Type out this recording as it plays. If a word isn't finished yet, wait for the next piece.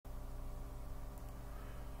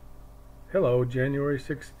Hello, January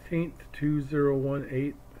 16th,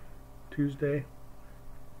 2018, Tuesday.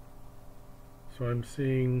 So I'm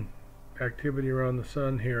seeing activity around the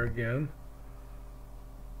sun here again.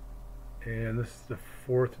 And this is the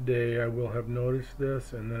fourth day I will have noticed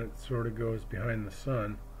this, and then it sort of goes behind the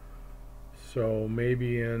sun. So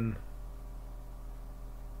maybe in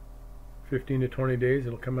 15 to 20 days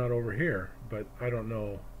it'll come out over here, but I don't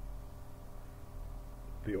know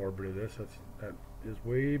the orbit of this. That is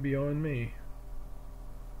way beyond me.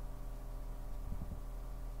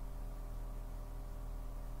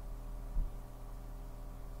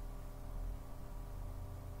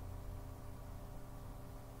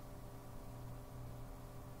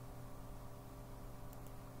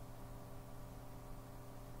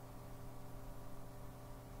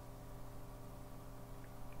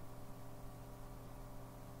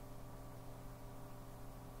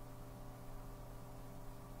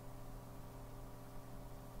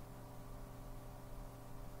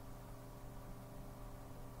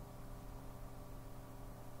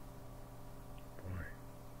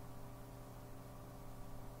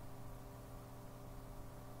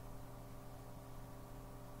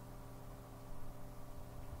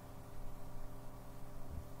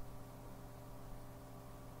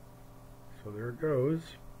 So there it goes.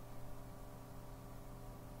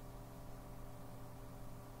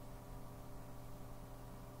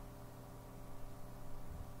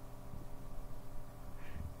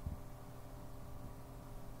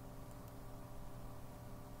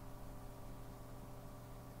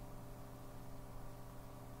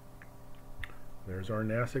 There's our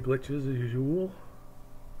NASA glitches as usual.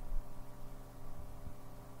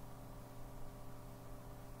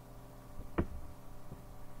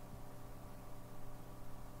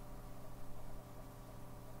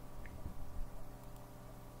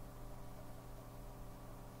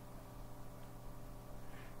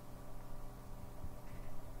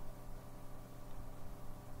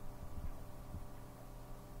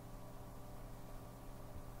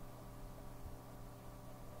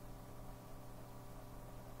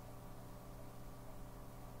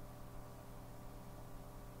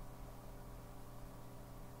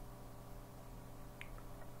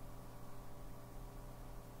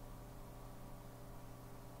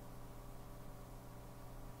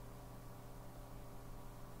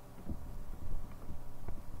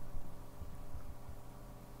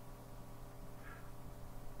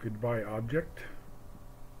 Goodbye object.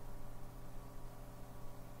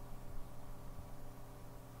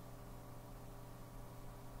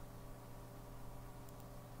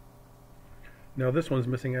 Now this one's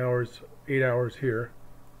missing hours, 8 hours here.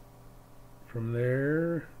 From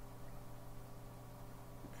there,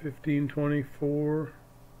 15:24,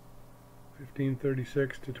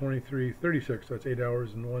 15:36 to 23:36. That's 8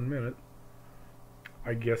 hours and 1 minute.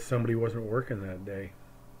 I guess somebody wasn't working that day,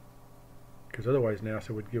 because otherwise NASA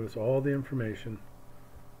would give us all the information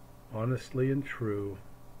honestly and true.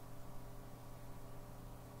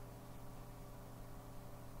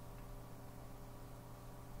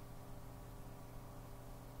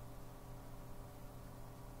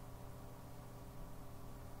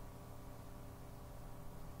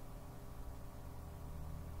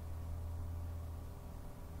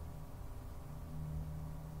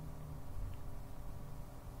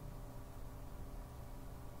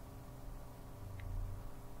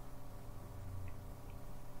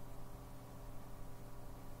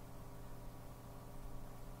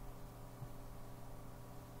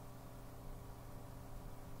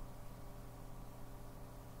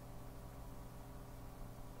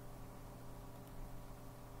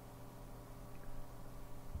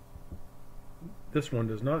 This one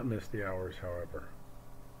does not miss the hours, however.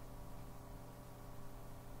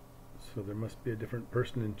 So there must be a different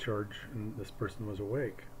person in charge, and this person was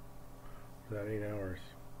awake for that 8 hours.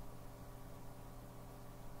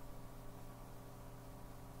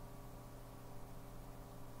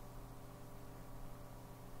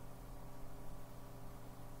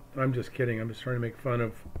 I'm just kidding. I'm just trying to make fun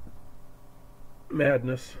of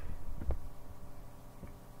madness.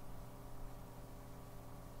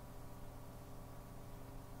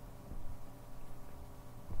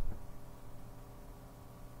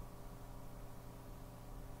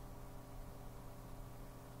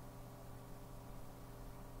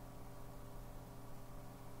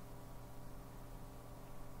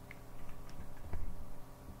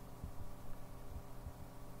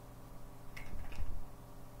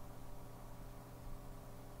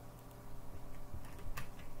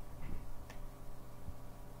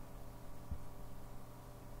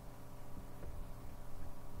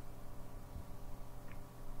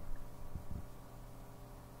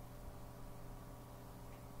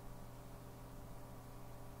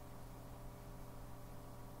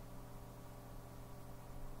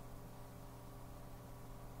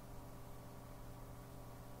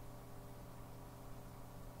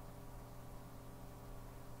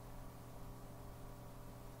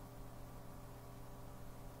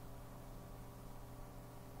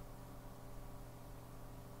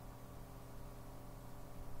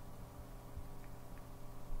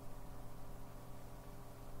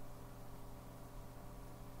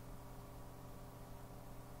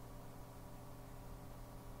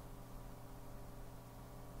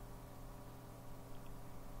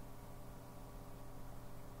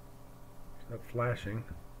 flashing.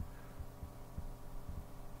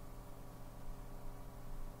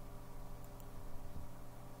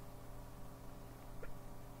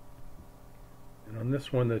 And on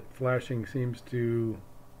this one, the flashing seems to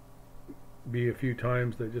be a few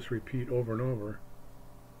times that just repeat over and over.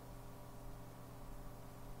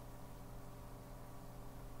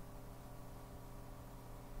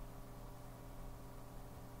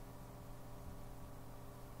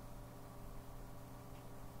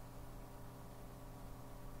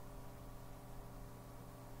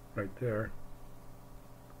 Right there.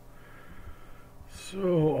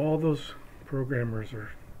 So all those programmers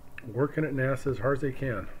are working at NASA as hard as they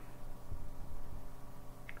can.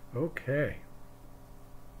 Okay.